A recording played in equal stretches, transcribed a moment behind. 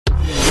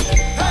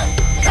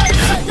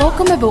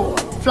Welcome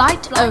aboard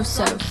Flight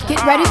Oso.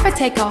 Get ready for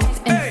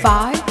takeoff in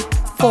 5,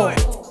 4,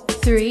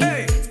 3,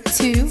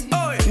 2,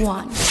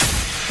 1.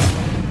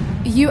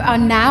 You are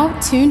now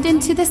tuned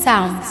into the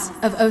sounds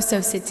of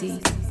Oso City.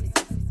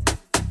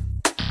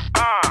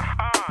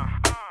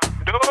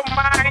 Don't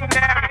mind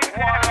them.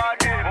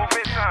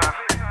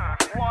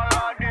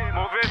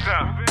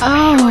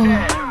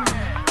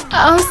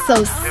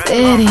 Oso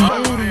City.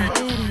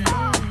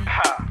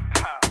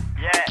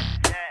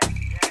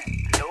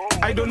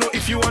 I don't know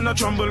if you wanna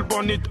tremble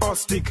on it or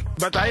stick,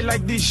 but I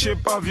like the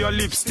shape of your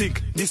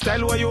lipstick. The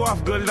style where you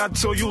have, girl,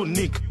 that's so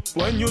unique.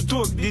 When you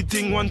talk, the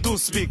thing want to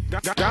speak.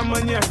 Ta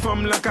manière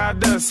femme la ka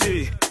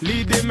danser,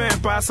 l'idée men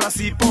pas à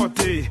s'y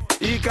porter.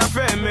 I ka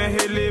fait men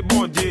hele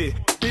bon Dieu,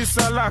 pis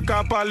ça la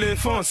ka parler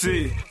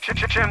français. Tu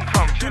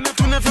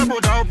ne fais beau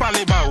da ou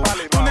parler bas ou.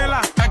 Tu ne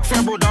la ek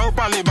fait beau da ou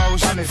parler bas ou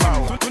jeune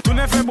femme. Tu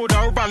ne fais beau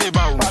da ou parler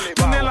bas ou.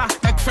 Tu ne la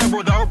ek fait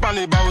beau da ou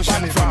parler bas ou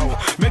jeune femme.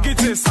 Make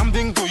it say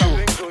something to you.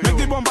 Make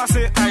the bomba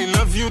say I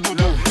love you to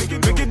do.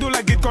 Make it do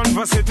like it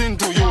conversating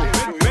to you.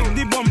 Make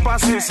the bomba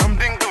say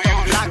something to you.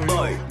 Black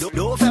boy,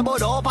 do fais beau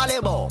da ou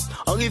parler bas.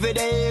 Arrivé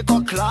des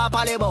coques là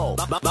parler bas.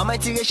 Maman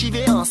tire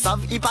chivé en save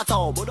y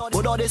patant. Beau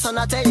descend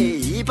à terre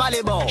y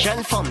parler bas.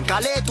 Jeune femme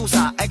calé tout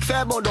ça. Ek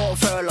fait beau da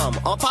fait l'homme.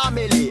 En pas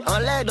mêlé, en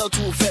l'air dans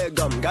tout fait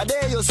gomme. Gardez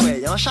yo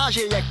sway, en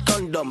chargé yek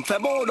condom. Fait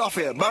beau da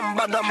fait bam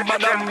badam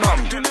badam bam.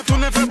 Tu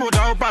ne fais beau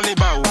da ou parler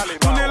bas ou.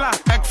 Tu ne la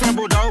ek fait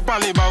beau da ou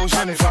parler bas ou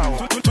jeune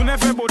femme. Tu ne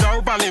fais beau da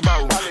ou parler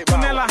bas ou. Tu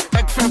ne la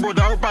ek fait beau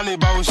da ou parler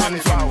bas ou jeune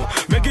femme.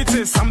 Make it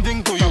say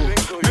something to you.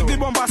 Make the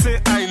bomba say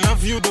I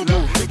love you to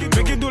do.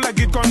 Make it do like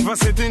it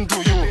conversating to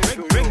you.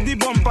 Make the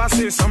bomba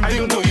say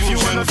something to you. If you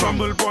wanna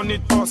fumble on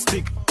it or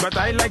stick, but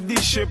I like the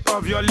shape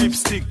of your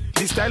lipstick.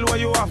 The style where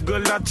you have,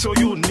 girl, that's so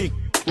unique.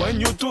 When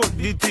you talk,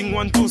 the thing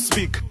want to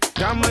speak.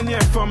 Ta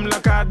manière femme la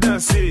ka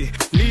danser,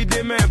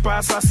 l'idée men pas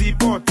à s'y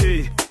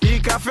porter. I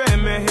ka fait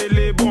men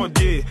hele bon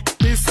Dieu,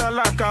 pis ça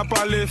la ka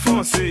parler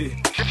français.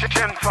 Tu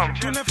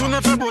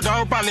ne fais beau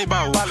da ou parler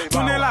bas ou. Tu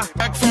ne la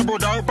ek fait beau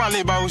da ou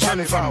parler bas ou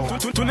jeune femme.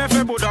 Tu ne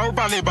fais beau da ou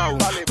parler bas ou.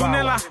 Tu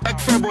ne la ek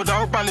fait beau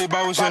da ou parler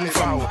bas ou jeune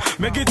femme.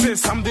 Make it say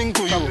something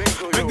to you.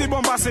 Make the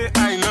bomba say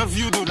I love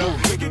you to do.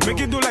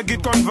 Make it do like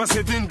it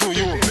conversating to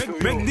you.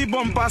 Make the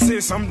bomba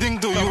say something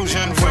to you,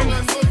 jeune femme. Wine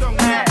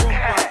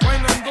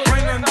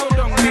and go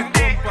down, make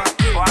bumper.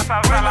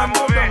 Wine and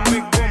go down,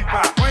 make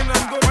bumper. Wine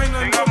and go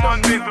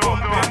down, make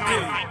bumper.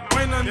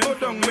 Wine and go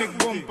down, make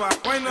bumper.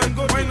 Wine and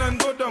go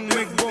down,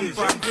 make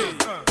bumper.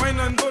 Wine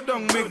and go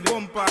down, make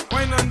bumper.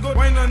 Wine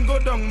and go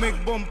down,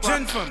 make bumper.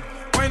 Gentlemen,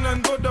 wine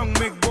and go down,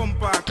 make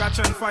bumper. Catch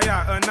on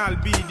fire and I'll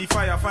be the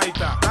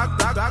firefighter.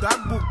 That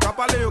book,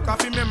 kapale yo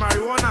kafi me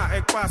marijuana.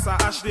 Ek pasa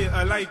ashde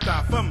a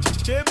lighter. Fem,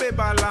 chebe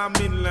bala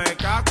min like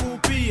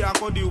akupi.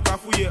 Akodi yo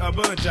kafuye a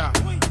banja.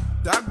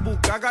 That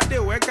book, I got the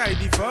work I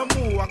di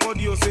famu.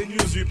 Akodi yo say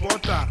news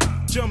reporter.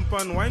 Jump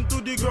and wine to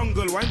the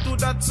grungle, wine to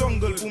that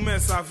songle. Oume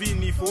sa vi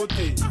ni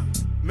fote.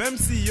 Même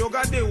si yo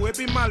gade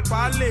wepi mal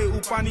parler, ou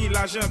pani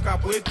l'argent ka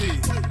prêté.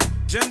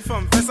 Jeune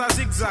femme, fais ça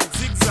zigzag,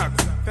 zigzag.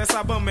 Fais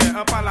ça bon mais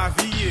un pas la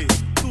vie.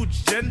 Toute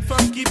jeune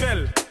femme qui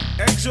belle,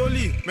 ek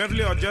jolie, mais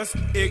v'lè just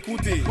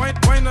écouter.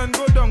 Wine and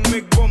go down,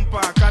 make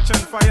bumper. Catch on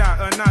fire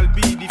and I'll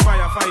be the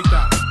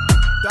firefighter.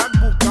 That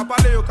book,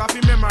 kapale yo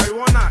kafi me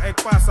marijuana. Ek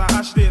pasa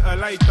ashde a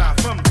lighter.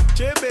 Fem,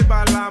 chebe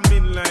bala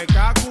min like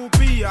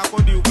akupi.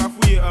 Akodi yo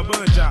kafuye a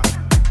banja.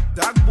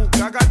 That book,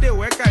 I got the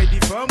work I di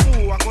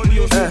famu. Akodi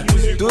yo say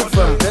music. Tout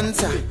femme, donne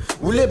ça.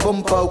 Ou les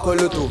bombes pas au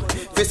coloto.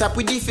 Fais ça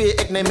pour differ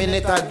ek ne men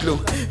état de l'eau.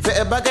 Fais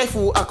un bagay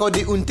fou, accorde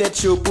une tête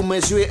chaud pour me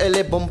jouer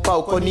les bombes pas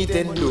au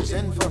Nintendo.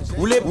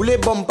 Ou les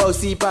bombes pas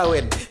aussi pas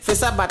ouais. Fais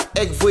ça bat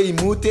ek voy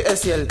monter un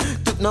ciel.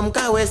 Tout nom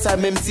ka ouais ça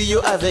même si yo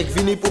avec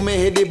vini pour me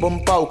aider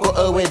bombes pas au ko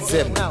ouais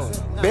zem.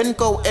 Ben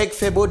ko ek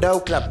fait beau da ou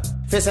clap.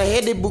 Fais ça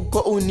head book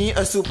ko uni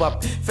a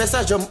soupap. Fais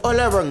ça jump all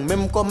around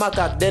même comme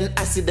macaque den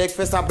acid ek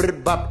fais ça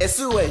brut bap.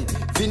 Esoué,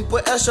 vin pour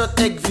un shot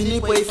ek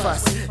vini pour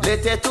fast.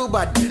 L'été tout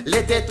bad,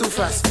 l'été tout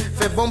fast.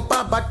 Fais bon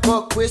pas bat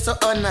pour que so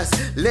honest.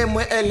 Les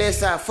moins elle est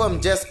ça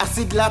femme just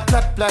acid la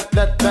plat.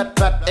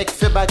 Ek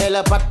fais bagay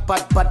la pat.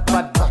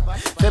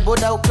 Fais beau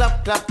da ou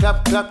clap.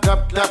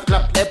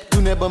 Ep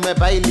tourne bon me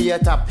bay li a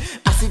tap.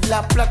 Acid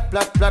la plat.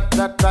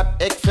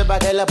 Ek fais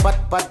bagay la pat.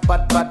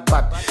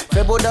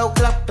 Fais beau da ou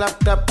clap.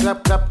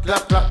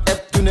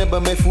 Ep tourne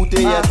bon me foute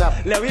ya tap.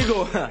 There we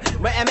go.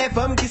 Moi aime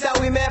femme qui sa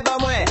oui mais pas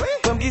moi.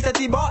 Femme qui sa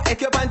tibo et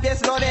que pas une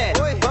pièce dans l'air.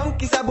 Femme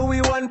qui sa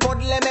boui one pot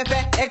les me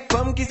fait. Ek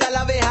femme qui sa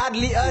lave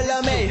hardly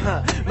a me.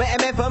 Moi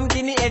aime femme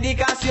qui ni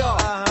éducation.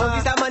 Femme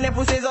qui sa mané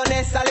pour ses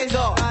honnêtes ça les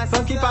or.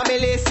 Femme qui pas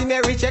mêlé si me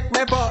recheck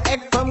me pas.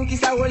 Ek femme qui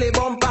sa roule les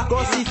bombes pas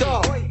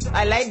consistant.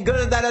 I like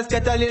girls that has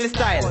got a little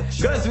style.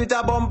 Girls with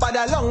a bumper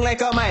that long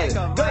like a mile.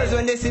 Girls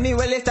when they see me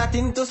well they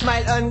starting to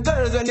smile. And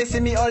girls when they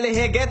see me all they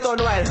hair get on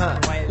wild.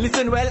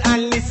 Listen well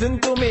and listen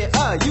to me.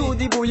 You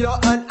the bouillon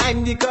and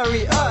I'm the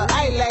curry.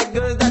 I like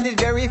girls that is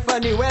very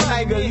funny. Well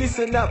my girl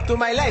listen up to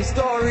my life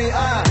story.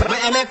 Moi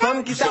aime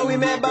femme qui sa oui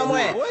mais pas moi.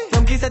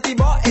 Femme qui sa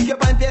tibo et que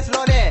pas une pièce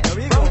l'on est.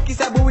 Femme qui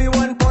sa boui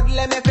one pot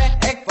les me fait.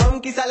 Ek femme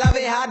qui qui ça lave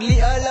hardly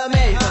le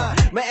mec.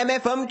 Mais mes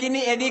femmes qui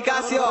ni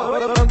éducation.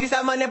 Femmes qui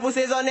ça mané pour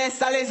ses honnêtes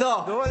ça les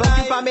a. Femmes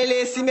qui pas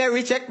mêlé si mes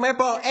recheck mes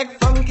pas.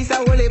 Femmes qui ça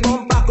roule les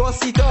bombes pas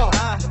cosito.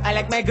 I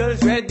like my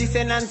girls red,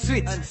 decent and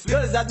sweet.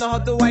 Girls that know how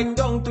to wind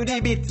down to the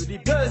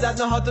beat. Girls that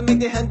know how to make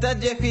the hand touch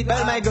their feet.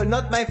 Well my girl,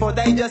 not my fault,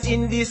 I just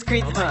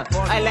indiscreet.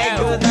 I like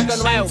girls that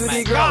can wind to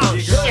the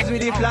ground. Girls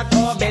with the flat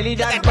or belly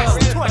that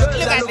bounce.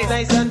 Girls that look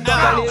nice and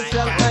tall,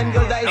 and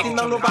girls that eating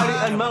mango party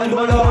and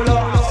mango low.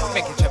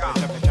 Make it jump,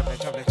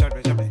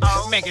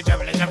 make it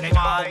jump.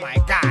 Oh my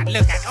God,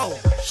 look at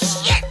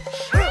shit.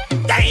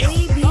 Damn.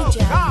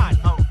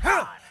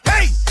 God.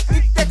 Hey,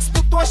 it takes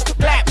two toes to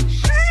clap.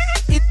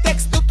 It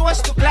takes two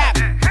toes to clap.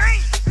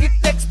 It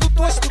takes two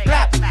toes to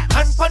clap.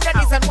 Hand on the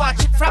knees and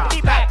watch it from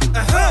the back.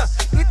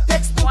 It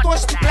takes two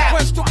toes to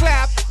clap.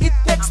 It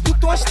takes two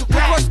toes to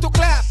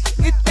clap.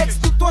 It takes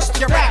two toes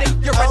to clap.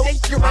 You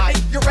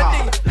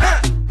ready?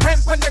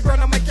 Hand on the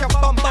ground and make your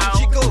bum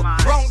jiggle.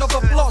 Round of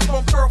applause,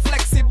 one pearl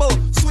flexible.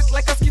 Sweet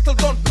like a skittle,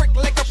 don't prick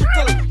like a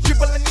prickle.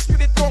 Dribble and you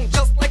spit it wrong,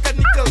 just like a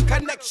nickel.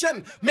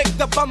 Connection, make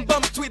the bum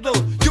twiddle.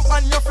 You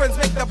and your friends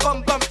make the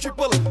bum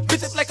triple.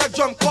 Beat it like a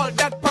drum, call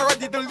that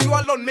paradiddle. You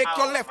alone make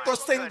your left or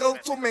single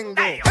to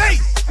mingle. Hey,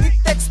 it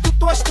takes two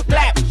toes to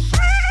clap.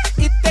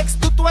 It takes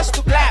two toes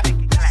to clap.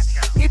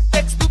 It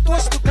takes two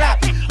toes to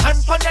clap.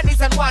 Hand on the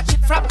knees and watch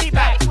it from the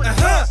back.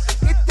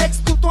 It takes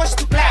two toes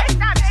to clap.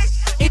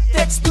 It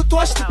takes two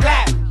toes to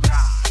clap.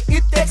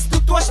 It takes two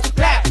toes to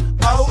clap.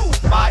 Oh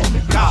my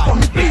God. For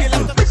me, please.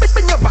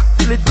 Bring your back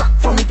till it crack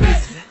for me,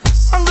 please.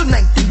 Under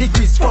 90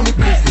 degrees for me,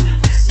 please.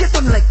 Get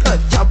on like a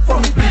job for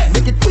me, please.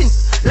 Make it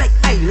twins like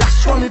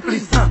eyelash for me,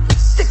 please.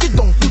 Take it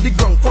down to the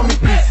ground for me,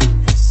 please.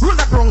 Roll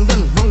that round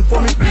and round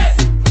for me,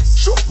 please.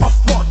 Show off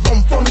more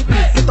dumb for me,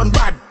 please. Get on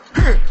bad.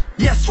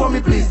 Yes for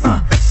me, please.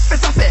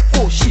 Best affair,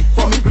 oh shit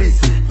for me, please.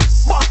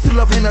 Boss to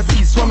love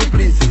Hennessy's for me,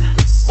 please.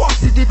 Boss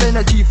city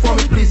energy for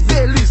me, please.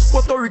 Baileys,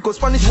 Puerto Rico,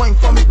 Spanish wine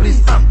for me,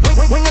 please.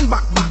 Wing and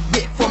back,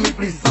 yeah, for me,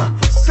 please.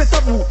 Set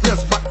up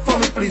rootless back for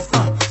me, please.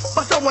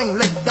 Pass a wine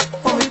like that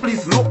for me,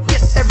 please. Look,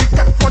 get every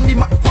cat on the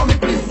map for me,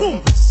 please.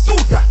 Boom, do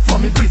that for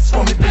me, please,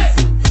 for me, please.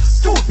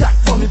 Do that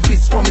for me,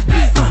 please, for me,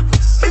 please.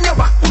 Bring your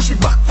back, push it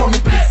back for me,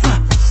 please.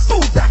 Do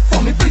that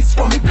for me, please,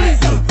 for me, please.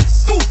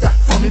 Do that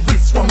for me,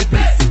 please, for me,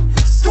 please.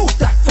 Do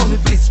that for me,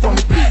 please, for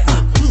me,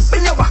 please.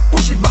 Bring your back,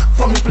 push it back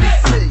for me,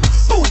 please.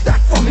 Do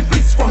that for me,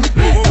 please, for me,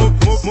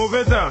 please. Move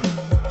it down.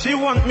 She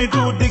want me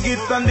to dig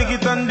it and dig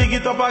it and dig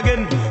it up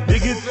again.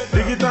 Dig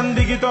it and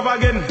dig it up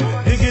again.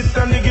 Dig it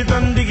and dig it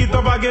and dig it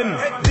up again.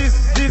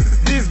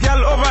 This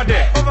girl over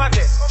there.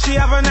 She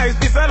have a nice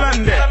piece of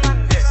land there.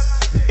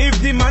 If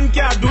the man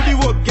can't do the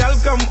work, girl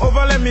come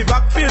over, let me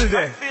backfill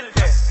there.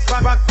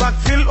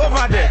 Backfill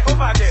over there.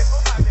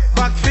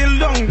 Backfill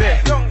down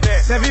there.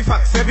 Sevi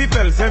fax, sevi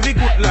pel, sevi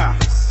kutla.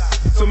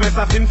 So me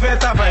safin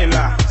feta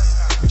baila.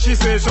 She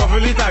say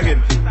shovel it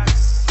again.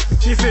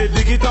 She say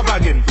dig it up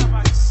again.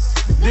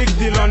 Dig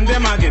the land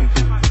them again.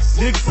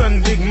 Dig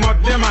sun, dig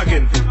mud them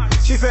again.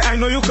 She say I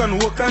know you can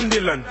work on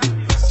the land.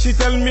 She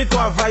tell me to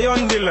have eye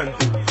on the land.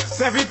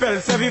 Sevi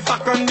pel, sevi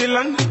fax on the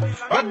land.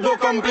 But don't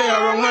come play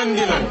around on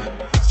the land.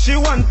 She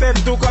wanted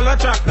to call a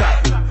tractor,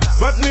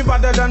 but me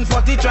better than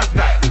 40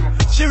 tractor.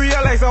 She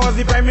realized I was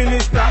the prime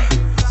minister.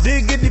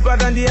 Dig it deeper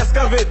than the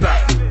excavator.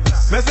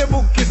 Me se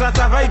book is a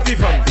tavaiti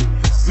fam.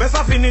 Me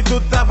sa fini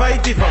tout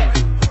tavaiti fam.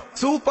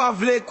 Super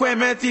vle kwe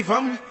meti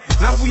fam.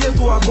 Na fouye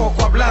to a go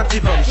kwa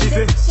blati fam. She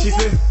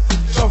say,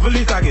 shovel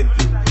it again.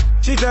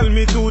 She tell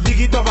me to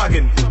dig it up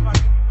again.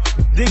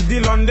 Dig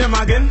the land them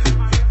again.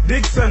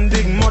 Dig sun,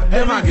 dig mud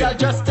them again.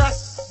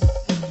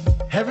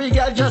 Every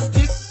girl just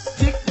tick,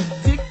 tick,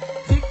 tick,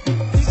 tick, tick.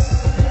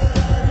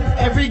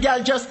 Every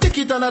girl just tick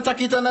it and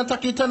attack it and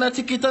attack it and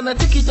tick it and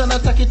tick it and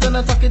attack it and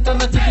attack it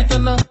and tick it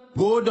and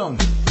go down,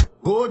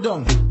 go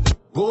down,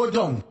 go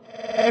down.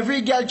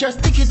 Every girl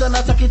just tick it and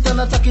attack it and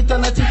attack it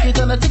and tick it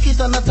and tick it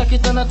and attack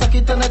it and attack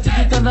it and tick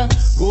it and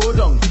go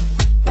down,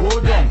 go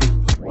down,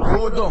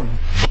 go down.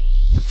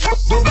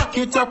 Go back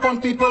it up on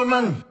people,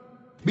 man.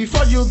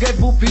 Before you get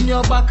boop in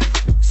your back.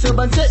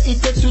 Seven say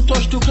it takes two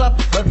touch to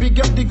clap, but big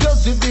up the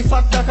girls with the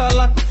fat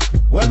takalak.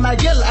 Well, my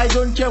girl, I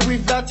don't care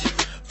with that.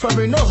 From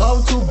you know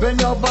how to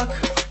bend your back,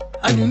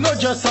 and you know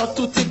just how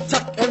to tick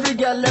tock. Every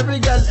girl,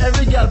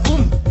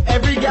 boom.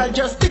 Every girl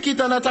just tick it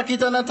and attack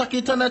it and attack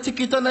it and tick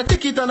it and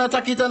tick it and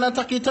attack it and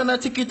attack it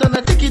and tick it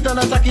and tick it and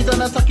attack it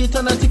and attack it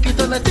and tick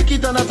it and tick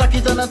it and attack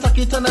it and attack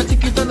it and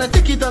tick it and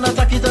tick it and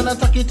attack it and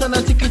attack it and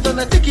tick it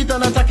and tick it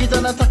and attack it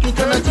and attack it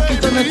and tick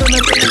it and attack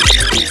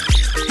it.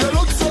 You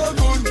look so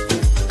good.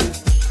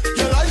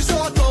 Your life's so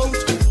out.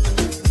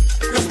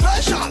 You're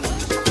special.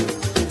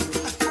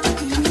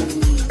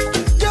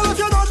 Girl, if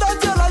you know that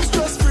your life's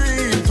stress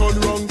free, turn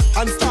wrong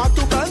and start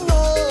to bend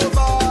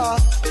over.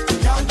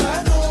 Can't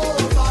bend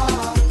over.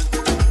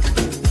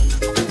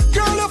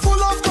 Girl, you're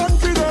full of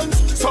confidence.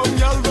 Some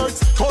girl works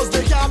cause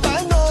they can't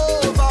bend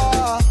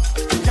over.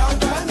 Can't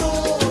bend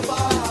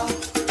over.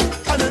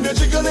 And then you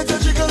jiggle it, you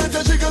jiggle it,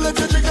 you jiggle it,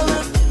 you jiggle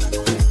it.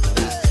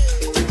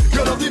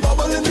 You love the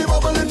bubble in the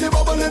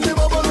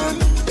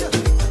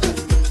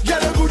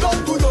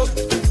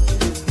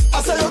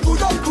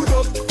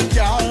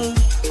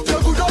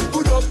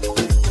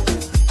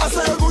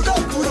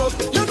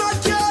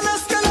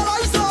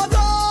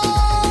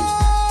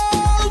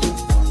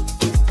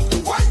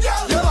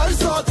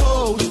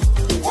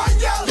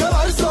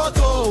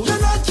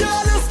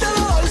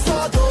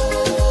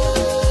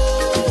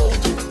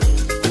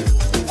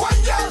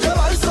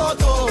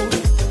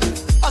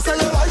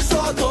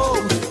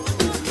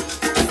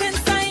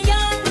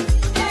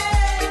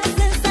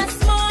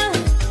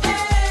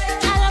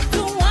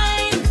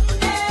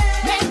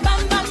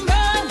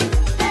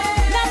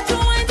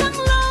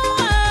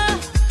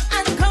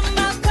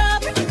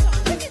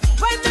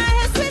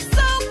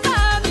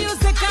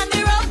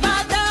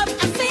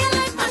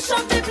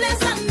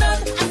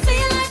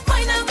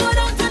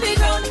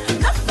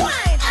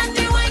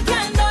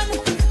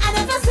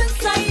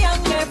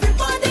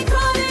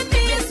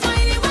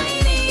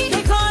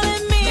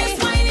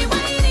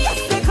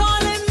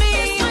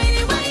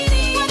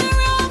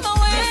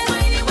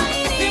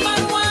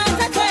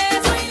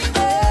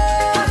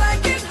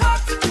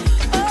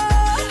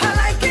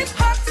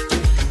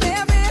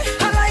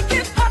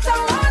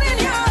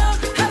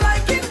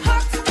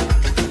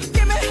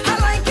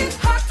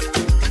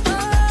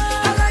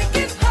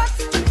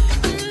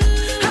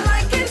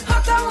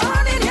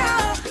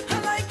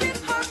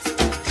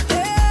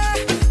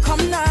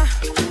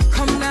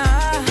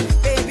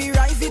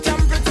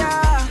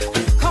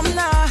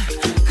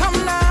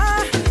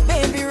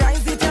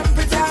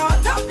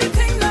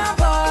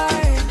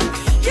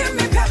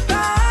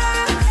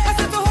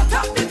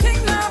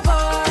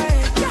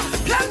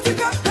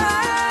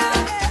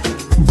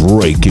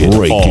breaking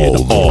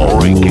all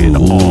the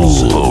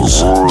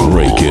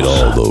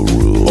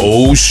rules.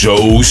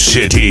 Oso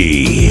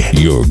City,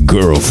 your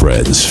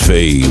girlfriend's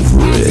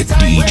favorite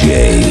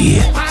DJ.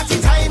 Party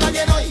time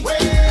again,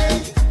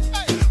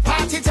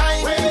 party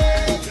time,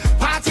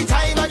 party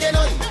time again,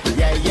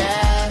 yeah,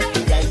 yeah,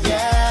 yeah,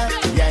 yeah,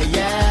 yeah,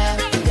 yeah,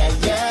 yeah,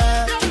 yeah,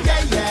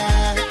 yeah,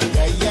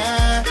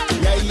 yeah,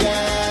 yeah,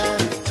 yeah.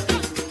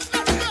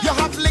 You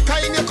have liquor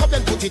in your cup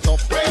and put it up.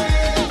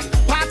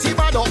 Party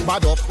bad up,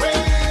 bad up.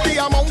 The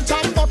amount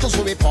of bottles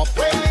we pop.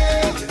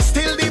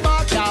 Still the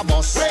bar can't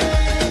bust.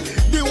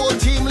 The whole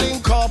team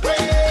link up.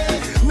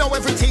 Now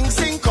everything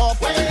sync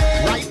up.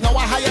 Right now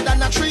we're higher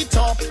than a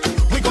treetop.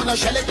 We gonna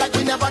shell it like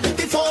we never did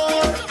before.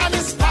 And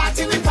it's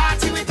party, we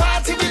party, we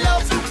party, we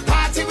love.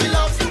 Party, we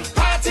love.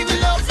 Party, we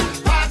love.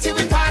 Party,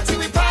 we party,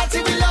 we party,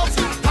 we love.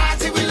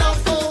 Party, we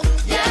love. Oh,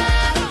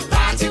 yeah.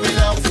 Party, we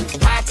love.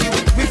 Party,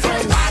 we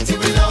friends. Party,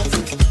 we love.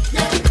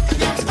 Yeah,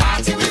 yeah.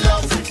 Party, we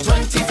love.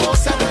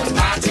 24/7.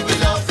 Party, we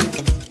love.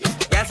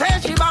 Yes, hey,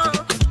 Shiba.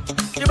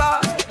 Shiba.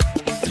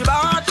 Shiba,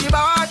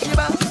 Shiba,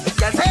 Shiba.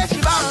 Yes, hey,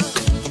 Shiba.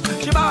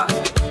 Shiba.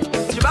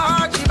 Shiba,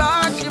 Shiba,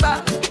 Shiba.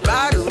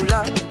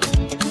 Ba-do-la.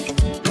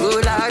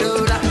 Do-la,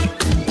 do-la.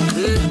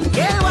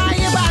 Yeah, why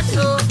you back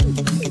so?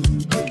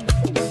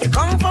 You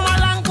come from a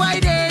long way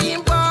day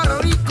in Puerto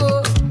Rico.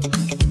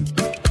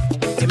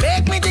 You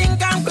make me think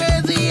I'm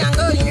crazy and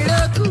going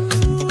loco.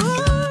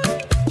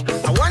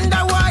 I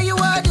wonder why you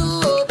would do,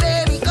 oh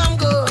baby, come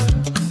go.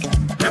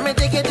 Let me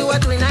take you to a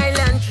twin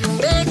island,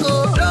 Chimbeco.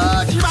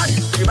 Oh, Chiba,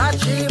 Chiba,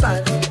 Chiba.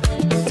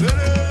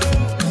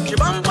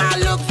 Chibamba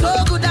look so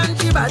good and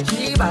Chiba,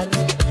 Chiba.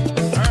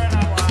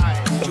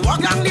 You walk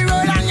down the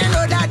road and you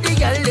know that the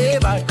girl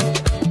labor.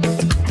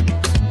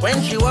 When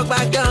she walk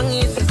back down,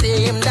 it's the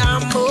same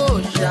damn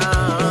motion.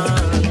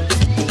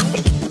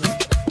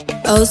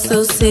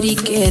 Oso City,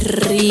 qué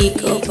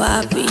rico,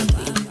 papi.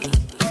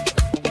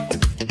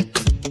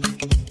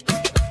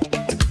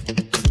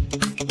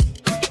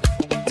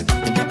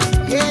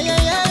 Yeah,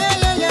 yeah, yeah,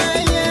 yeah, yeah,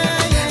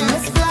 yeah, yeah.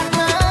 Miss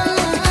Blackman,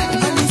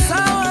 and it's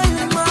sour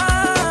in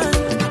mine.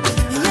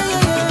 Yeah,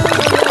 yeah,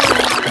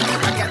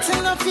 yeah. I got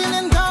a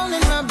feeling down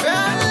in my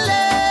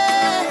belly.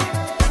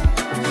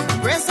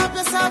 Brace up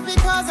yourself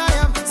because I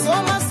have so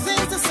much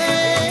things to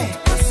say.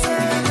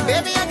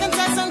 Baby, I can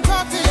text and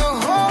talk to you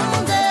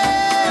whole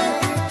day.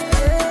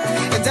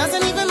 It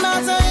doesn't even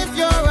matter if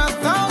you're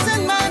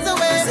 1,000 miles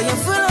away. Say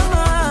you're full of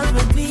love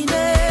with me, I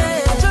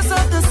just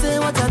have to say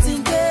what I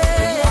think. I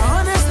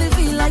honestly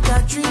feel like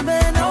I'm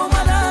dreaming. Oh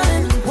my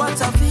darling,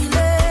 what I'm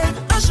feeling.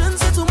 I shouldn't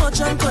say too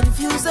much, I'm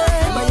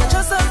confusing. But you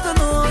just have to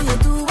know you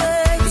do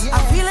it.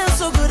 I'm feeling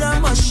so good, I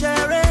must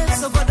share it.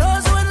 So for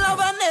those who in love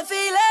and they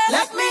feel it,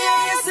 Let me hear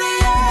you say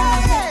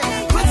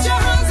yeah. Put your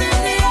hands in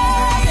the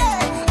air.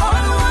 All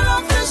the one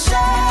off the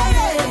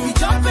shade. We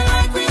jumping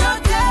like we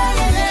don't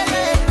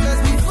care. Cause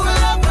we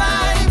full of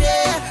vibe.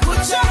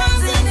 Put your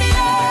hands in the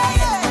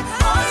air.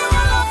 All the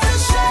one off the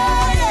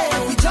shade.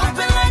 We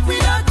jumping like we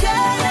don't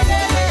care.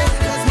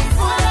 Cause we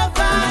full of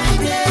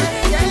vibe. Yeah,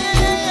 yeah,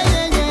 yeah,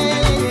 yeah,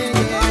 yeah,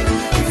 yeah.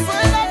 We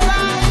full of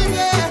vibe.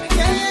 Yeah,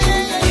 yeah,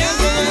 yeah,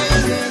 yeah,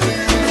 yeah.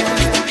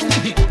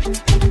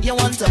 you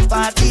want to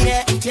party,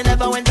 yeah. You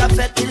never went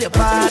upset till you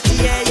party,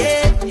 yeah,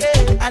 yeah,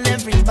 yeah. And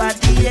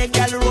everybody, yeah,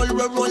 girl,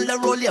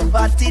 roll your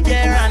body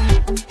there. And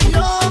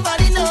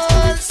nobody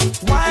knows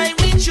why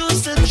we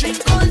choose to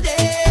drink all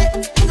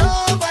day.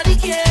 Nobody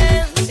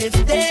cares if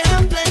they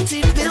have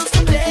plenty bills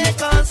to pay.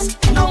 Cause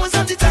now is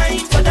not the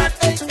time for that.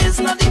 It's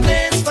not the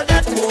place for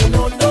that. Oh,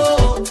 no,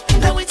 no.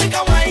 Then we take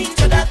a wine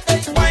for that.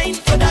 Wine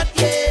for that,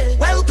 yeah.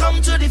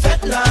 Welcome to the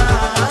fat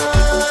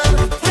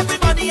land.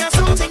 Everybody has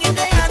something in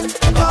their hand.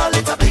 Call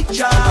it a big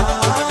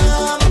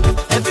jam.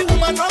 Every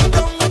woman run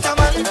down with a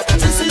man.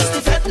 This is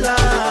the fat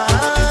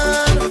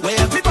land, where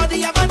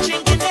everybody have a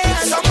drink in their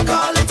hand. Some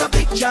call it a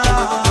big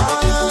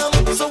jam.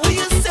 So what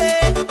you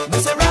say? Me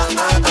say I'm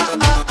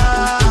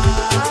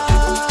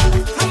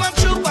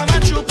a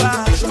trooper.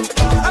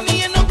 I'm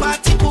here no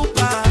party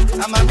pooper.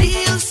 I'm a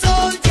real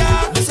soldier.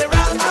 Me say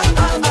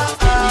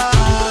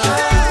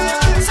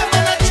Say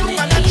I'm a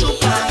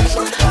trooper.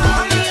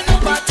 I'm here no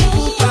party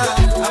pooper.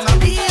 I'm a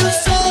real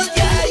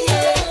soldier,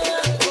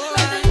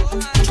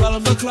 yeah.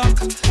 12 o'clock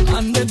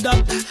on the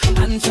dot.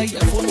 Answer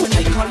your phone when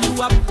I call you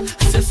up.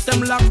 System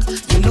lock,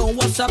 you know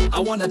what's up. I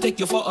wanna take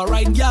you for a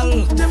ride,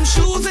 girl. Them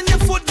shoes in your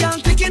foot, girl,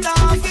 take it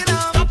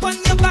off. Up on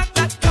your back,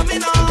 that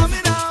coming off.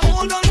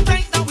 Hold on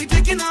tight, now we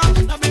taking off.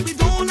 Now baby,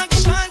 don't act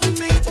shy with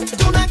me.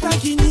 Don't act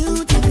like you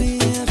new to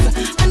this.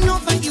 I know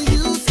that you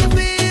used to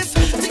this.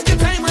 Take your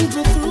time and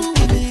go through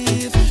with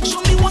this.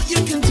 Show me what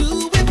you can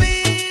do with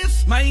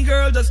this. My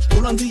girl, just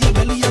hold on to your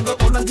belly, I go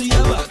hold on to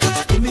your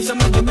back. Give me some,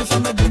 give me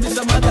some, give me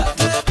some of that.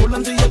 Hold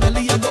on to your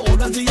belly, I go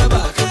hold on to your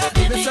back.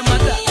 Give me some of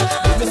that,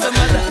 give me some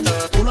of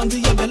that. Hold on to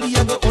your belly,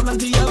 I go hold on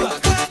to your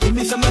back. Give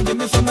me some, give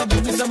me some,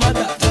 give me some of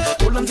that.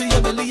 Hold on to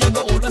your belly, I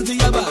go hold on to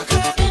your back.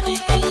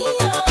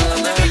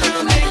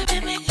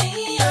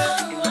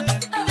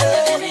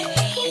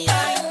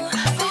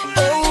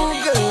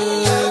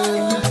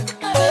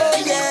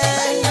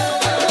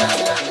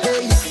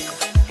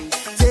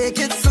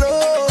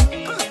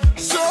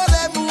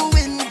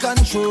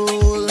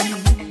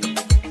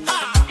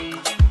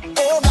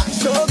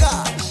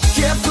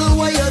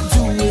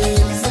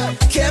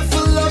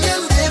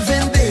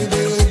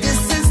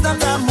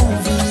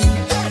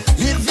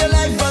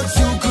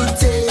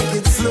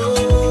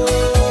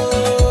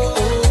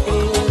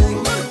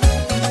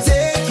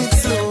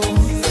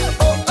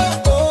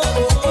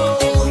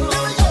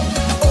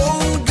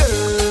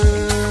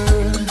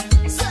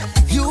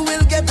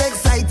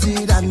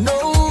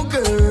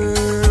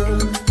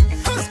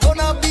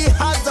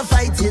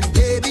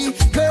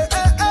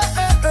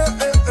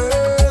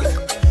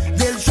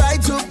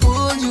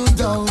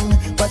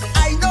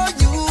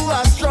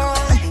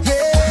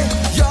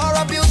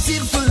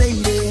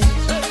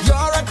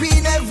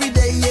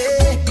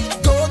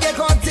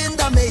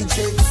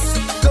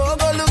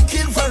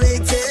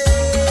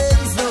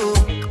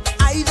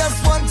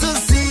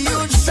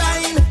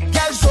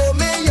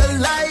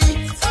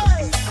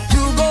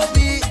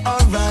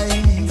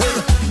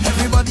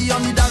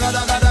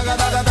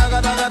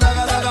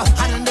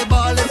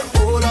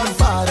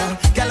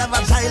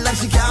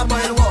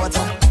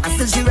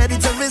 Cause she ready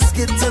to risk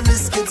it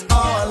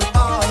all.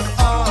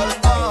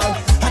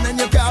 And then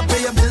you can't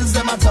pay your bills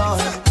them at all.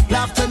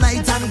 Laugh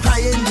tonight and cry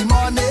in the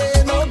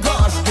morning. Oh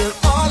gosh, girl,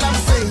 all I'm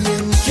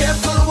saying,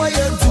 careful what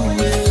you're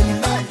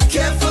doing,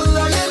 careful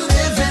how you're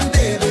living,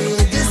 baby.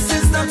 This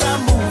is not a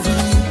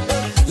movie.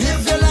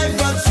 Live your life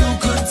but you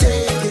could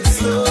take it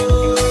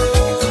slow.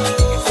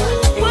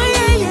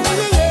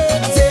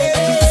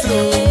 Take it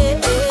slow.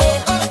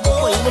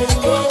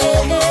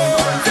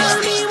 Tell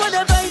me what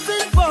they're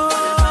fighting for,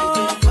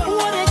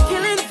 what they're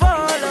killing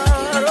for,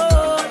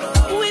 Lord.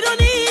 We don't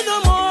need no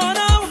more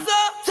now, so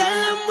tell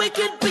them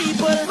wicked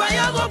people,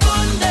 fire go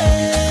burn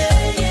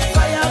them,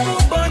 fire go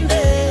burn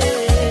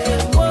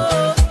them.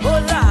 Oh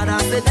Lord, I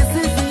said this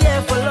is the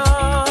year for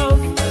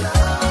love.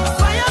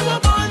 Fire go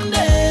burn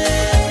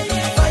them,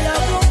 fire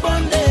go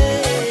burn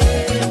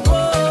them.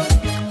 Oh,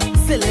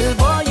 say little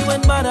boy, you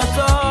ain't bad at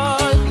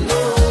all.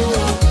 No,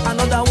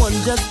 another one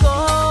just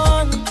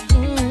gone.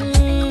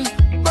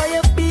 Boy,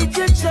 you beat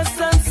your chest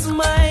and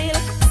smile.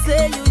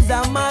 Say you's a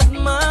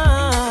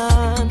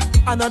madman.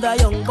 Another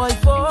young boy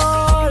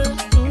fall.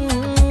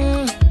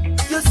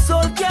 Your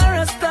soul can't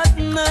rest at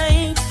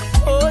night.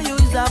 Oh,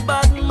 you's a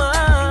bad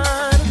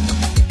man.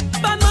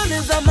 Bad man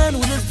is a man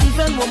who just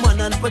defend woman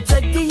and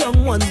protect the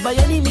young ones by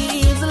any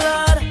means,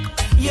 Lord.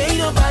 You ain't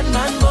no bad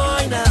man,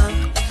 boy, now.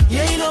 You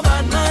ain't no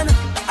bad man.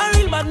 A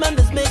real bad man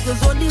just make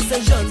his own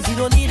decisions. He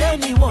don't need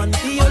anyone.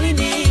 He only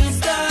needs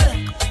God.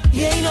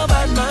 You ain't no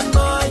bad man,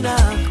 boy,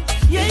 now.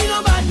 You ain't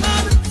no bad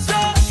man.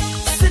 So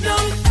sit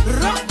down,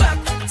 rock back.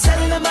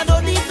 Tell them I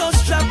don't need no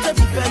strap to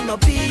defend my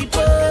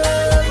people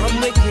from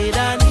wicked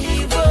and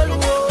evil.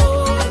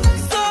 Whoa.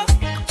 So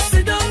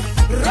sit down,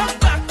 rock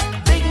back.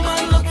 Big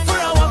man, look for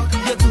a walk.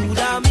 You're too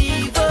damn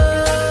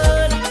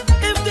evil.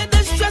 If they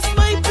distress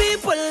my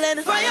people, then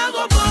fire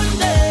go burn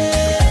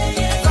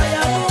them.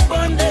 Fire go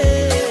burn them.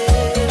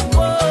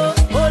 Oh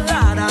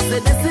Lord, I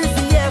said this is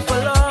the year for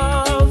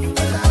love.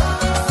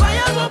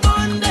 Fire go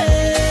burn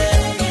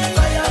them.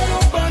 Fire go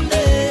burn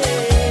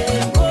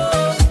them.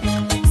 Oh,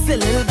 say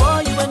little boy,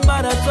 you ain't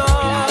bad at all.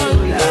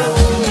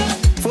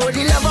 For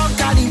the love of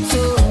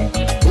Calypso,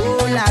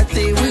 oh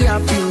latte, we are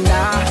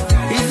finger.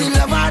 Is the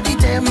love of the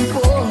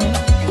tempo,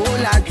 oh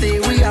latte,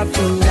 we are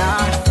finger.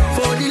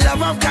 For the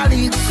love of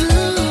Calypso,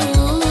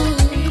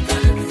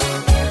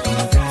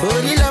 for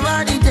the love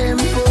of the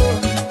tempo.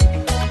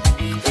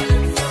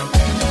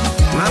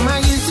 Mama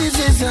used to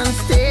say son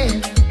stay.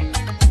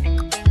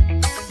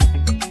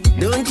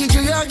 Don't you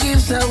throw your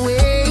gifts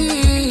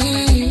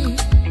away.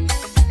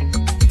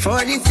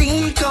 For the thing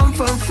he come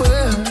from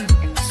far,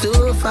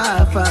 so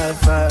far.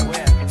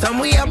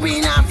 Somewhere up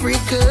in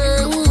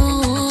Africa.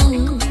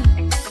 Ooh.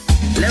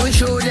 Let me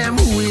show them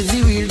who is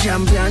the real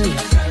champion.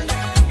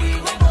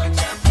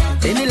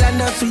 In the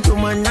land of sweet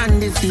woman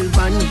and the steel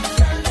pan.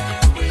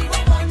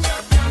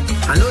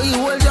 I know he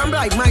hold jump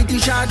like mighty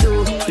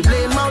shadow. The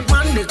plain mouth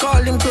man, they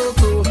call him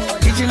Coco.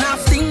 Kitchen half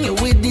sing you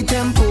with the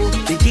tempo.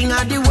 The king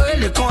of the world,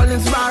 they call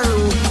him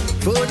Sparrow.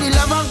 For the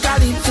love of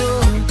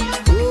Calypso,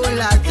 oh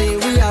latte,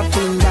 we are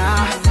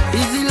funda.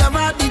 Is the love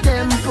of the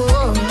tempo,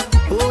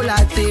 oh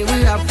latte,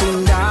 we are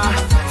funda.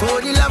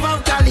 For the love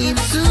of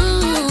Calypso,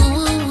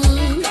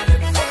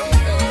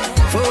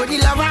 for the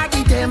love of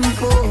the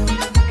tempo.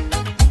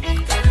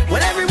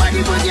 Well,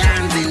 everybody put your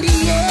hands in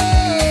the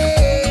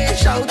air,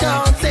 shout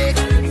out, say,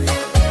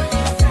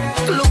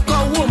 look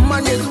a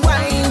woman is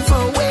wine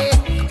for way.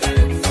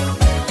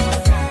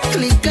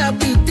 Click a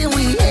beat and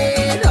we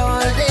head all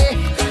day.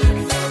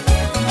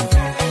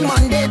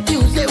 Monday,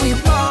 Tuesday, we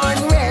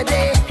born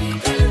ready.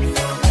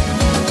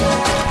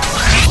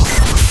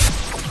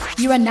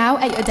 You are now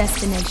at your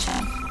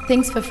destination.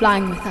 Thanks for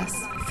flying with us.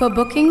 For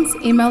bookings,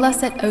 email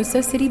us at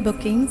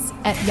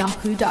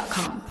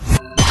osocitybookings@yahoo.com.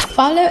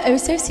 Follow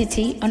Oso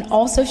City on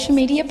all social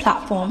media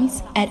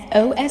platforms at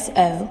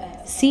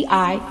OSOCITY.